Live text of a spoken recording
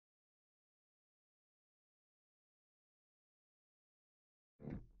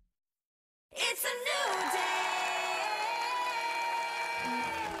It's a new day.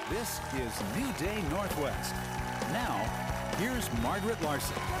 This is New Day Northwest. Now, here's Margaret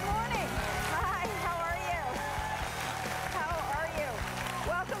Larson. Good morning. Hi, how are you? How are you?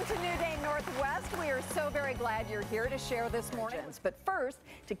 Welcome to New Day Northwest. We are so very glad you're here to share this morning. But first,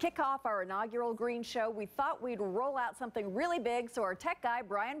 to kick off our inaugural Green Show, we thought we'd roll out something really big. So our tech guy,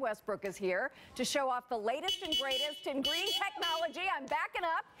 Brian Westbrook, is here to show off the latest and greatest in green technology. I'm backing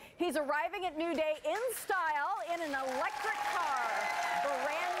up. He's arriving at New Day in style in an electric car.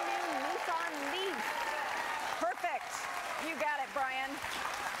 Brand new Nissan Leaf. Perfect. You got it, Brian.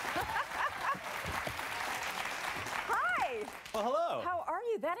 Hi. Well, hello. How are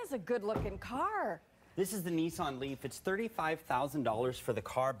you? That is a good-looking car. This is the Nissan Leaf. It's $35,000 for the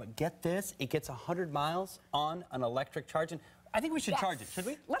car, but get this, it gets 100 miles on an electric charge. And I think we should charge it, should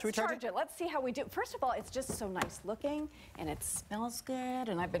we? Let's Should we charge it. Let's see how we do. First of all, it's just so nice looking, and it smells good,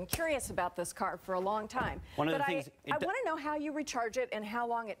 and I've been curious about this car for a long time. One of the things I want to know how you recharge it and how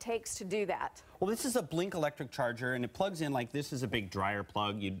long it takes to do that. Well, this is a Blink electric charger, and it plugs in like this is a big dryer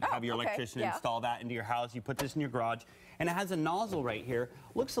plug. You'd have your electrician install that into your house. You put this in your garage, and it has a nozzle right here.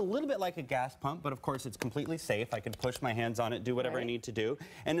 Looks a little bit like a gas pump, but of course it's completely safe. I can push my hands on it, do whatever I need to do.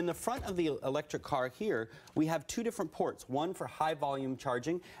 And in the front of the electric car here, we have two different ports, one for high volume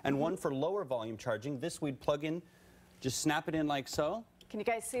charging and one for lower volume charging. This we'd plug in, just snap it in like so. Can you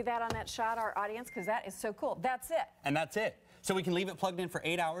guys see that on that shot, our audience? Because that is so cool. That's it. And that's it. So we can leave it plugged in for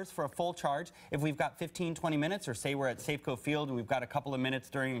 8 hours for a full charge. If we've got 15, 20 minutes, or say we're at Safeco Field and we've got a couple of minutes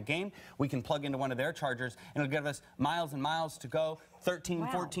during a game, we can plug into one of their chargers, and it'll give us miles and miles to go, 13,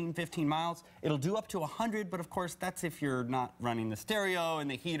 14, 15 miles. It'll do up to 100, but of course, that's if you're not running the stereo and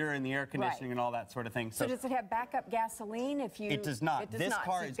the heater and the air conditioning and all that sort of thing. So does it have backup gasoline if you... It does not. This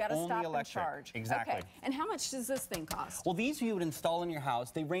car so is gotta only stop electric. And charge. Exactly. Okay. And how much does this thing cost? Well, these you would install in your house.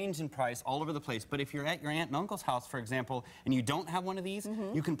 They range in price all over the place. But if you're at your aunt and uncle's house, for example, and you don't have one of these,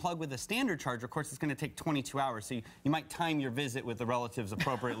 you can plug with a standard charger. Of course, it's going to take 22 hours. So you might time your visit with the relatives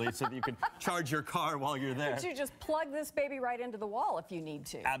appropriately so that you can charge your car while you're there. But you just plug this baby right into the wall if you need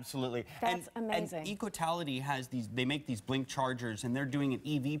to. Absolutely. That's amazing. And Ecotality has these, they make these Blink chargers, and they're doing an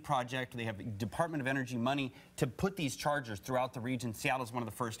EV project. They have Department of Energy money to put these chargers throughout the region. Seattle's one of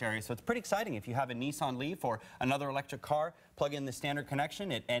the first areas. So it's pretty exciting. If you have a Nissan Leaf or another electric car, plug in the standard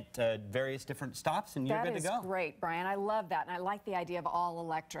connection at various different stops, and you're good to go. That is great, Brian. I love that, and I like the idea of all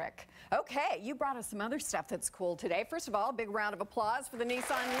electric. Okay, you brought us some other stuff that's cool today. First of all, a big round of applause for the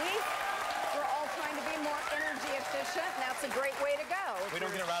Nissan Leaf. We're all trying to be more energy efficient, and that's a great way to go. We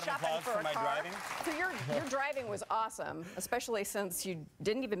don't get a round of applause for my driving? So your driving was awesome, especially since you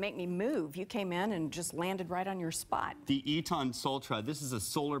didn't even make me move. You came in and just landed right on your spot. The Eton Soltra, this is a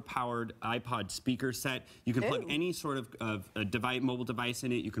solar-powered iPod speaker set. You can plug any sort of a device, mobile device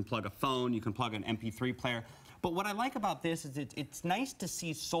in it. You can plug a phone. You can plug an MP3 player. But what I like about this is it's nice to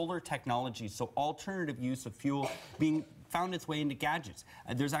see solar technology, so alternative use of fuel, being found its way into gadgets.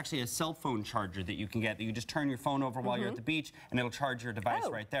 There's actually a cell phone charger that you can get that you just turn your phone over while you're at the beach, and it'll charge your device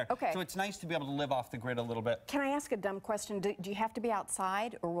right there. Okay. So it's nice to be able to live off the grid a little bit. Can I ask a dumb question? Do you have to be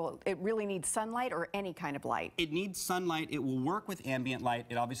outside, or will it really need sunlight or any kind of light? It needs sunlight. It will work with ambient light.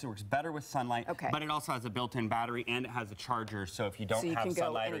 It obviously works better with sunlight, but it also has a built-in battery, and it has a charger, so if you don't have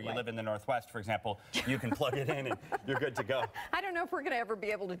sunlight or you live in the Northwest, for example, you can plug it in and you're good to go. I don't know if we're going to ever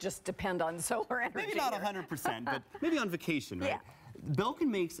be able to just depend on solar energy. Maybe not 100%, but maybe on vacation, right? Yeah. Belkin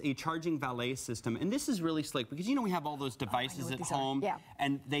makes a charging valet system, and this is really slick because, you know, we have all those devices at home,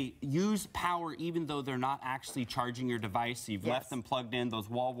 and they use power even though they're not actually charging your device. So you've left them plugged in, those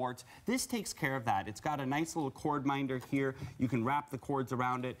wall warts. This takes care of that. It's got a nice little cord minder here. You can wrap the cords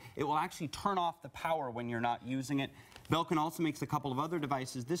around it. It will actually turn off the power when you're not using it. Belkin also makes a couple of other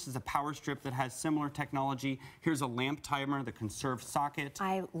devices. This is a power strip that has similar technology. Here's a lamp timer, the conserve socket.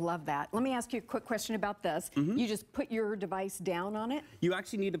 I love that. Let me ask you a quick question about this. You just put your device down on it? You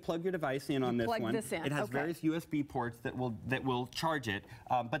actually need to plug your device in on this one. Plug this in. It has various USB ports that will charge it.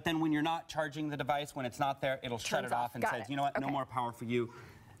 But then when you're not charging the device, when it's not there, it'll shut it off and says, you know what, no more power for you.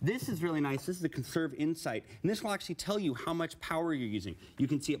 This is really nice. This is the Conserve Insight, and this will actually tell you how much power you're using. You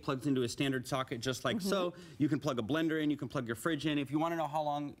can see it plugs into a standard socket just like so. You can plug a blender in, you can plug your fridge in. If you want to know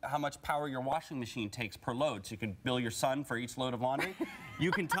how much power your washing machine takes per load, so you can bill your son for each load of laundry,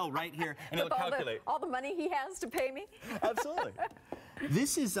 you can tell right here, and it'll calculate. All the money he has to pay me? Absolutely.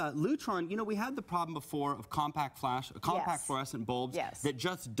 This is Lutron. You know, we had the problem before of compact fluorescent bulbs that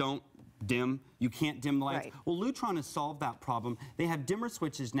just don't dim. You can't dim the lights. Well, Lutron has solved that problem. They have dimmer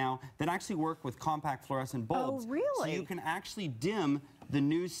switches now that actually work with compact fluorescent bulbs. Oh, really? So you can actually dim the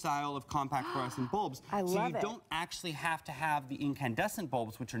new style of compact fluorescent bulbs. I love so you it. don't actually have to have the incandescent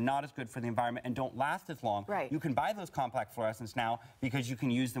bulbs, which are not as good for the environment and don't last as long. Right. You can buy those compact fluorescents now because you can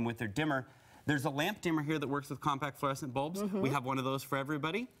use them with their dimmer. There's a lamp dimmer here that works with compact fluorescent bulbs. We have one of those for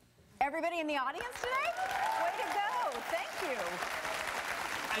everybody. Everybody in the audience today? Way to go. Thank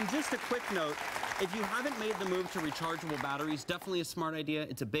you. And just a quick note, if you haven't made the move to rechargeable batteries, definitely a smart idea.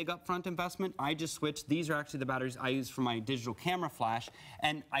 It's a big upfront investment. I just switched. These are actually the batteries I use for my digital camera flash,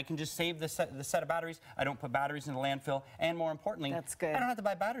 and I can just save the set of batteries. I don't put batteries in the landfill, and more importantly, That's good. I don't have to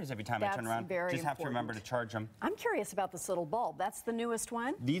buy batteries every time I turn around. Very just have to important. remember to charge them. I'm curious about this little bulb. That's the newest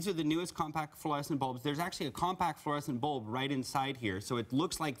one? These are the newest compact fluorescent bulbs. There's actually a compact fluorescent bulb right inside here, so it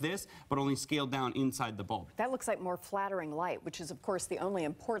looks like this, but only scaled down inside the bulb. That looks like more flattering light, which is, of course, the only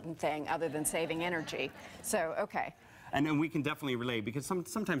important thing other than saving energy. So, okay. And then we can definitely relate because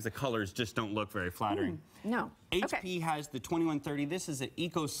sometimes the colors just don't look very flattering. No. HP has the 2130. This is an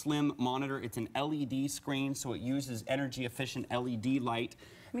Eco Slim monitor. It's an LED screen, so it uses energy efficient LED light.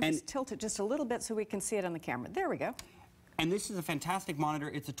 Let me just tilt it just a little bit so we can see it on the camera. There we go. And this is a fantastic monitor.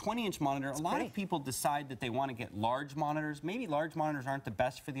 It's a 20-inch monitor. A lot of people decide that they want to get large monitors. Maybe large monitors aren't the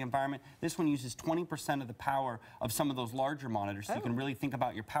best for the environment. This one uses 20% of the power of some of those larger monitors, so you can really think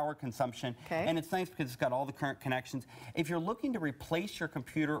about your power consumption. And it's nice because it's got all the current connections. If you're looking to replace your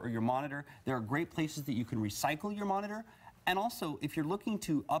computer or your monitor, there are great places that you can recycle your monitor. And also, if you're looking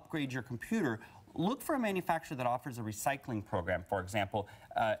to upgrade your computer, look for a manufacturer that offers a recycling program. For example,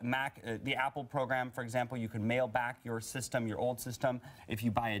 the Apple program, for example, you can mail back your system, your old system, if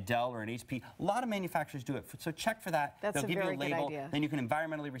you buy a Dell or an HP. A lot of manufacturers do it, so check for that. That's They'll give you a label, idea. then you can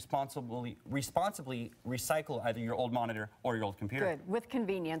environmentally responsibly recycle either your old monitor or your old computer. Good, with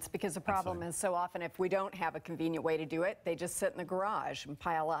convenience, because the problem is so often if we don't have a convenient way to do it, they just sit in the garage and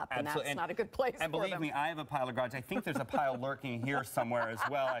pile up, and that's not a good place for them. And believe me, I have a pile of garage. I think there's a pile lurking here somewhere as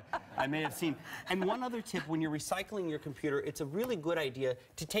well. I may have seen. And one other tip, when you're recycling your computer, it's a really good idea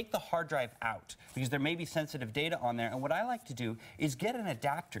to take the hard drive out because there may be sensitive data on there. And what I like to do is get an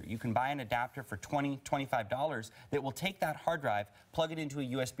adapter. You can buy an adapter for $20, $25 that will take that hard drive, plug it into a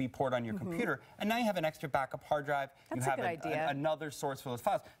USB port on your computer, and now you have an extra backup hard drive. That's you have a good idea. Another source for those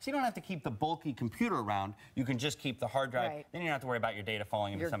files. So you don't have to keep the bulky computer around. You can just keep the hard drive. Right. Then you don't have to worry about your data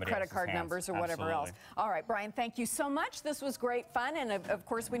falling into somebody else's credit card hands. numbers or whatever else. All right, Brian, thank you so much. This was great fun. And of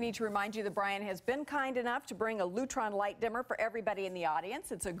course, we need to remind you that Brian has been kind enough to bring a Lutron light dimmer for everybody in the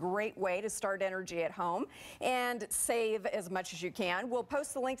audience. It's a great way to start energy at home and save as much as you can. We'll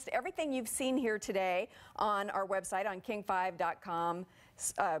post the links to everything you've seen here today on our website on king5.com.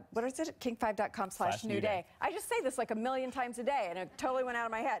 What is it? king5.com/New Day. I just say this like a million times a day, and it totally went out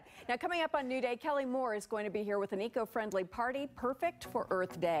of my head. Now, coming up on New Day, Kelly Moore is going to be here with an eco-friendly party perfect for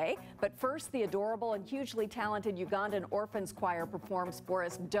Earth Day. But first, the adorable and hugely talented Ugandan Orphans Choir performs for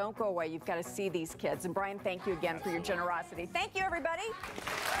us. Don't go away. You've got to see these kids. And Brian, thank you again for your generosity. Thank you, everybody.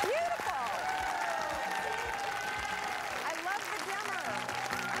 Beautiful.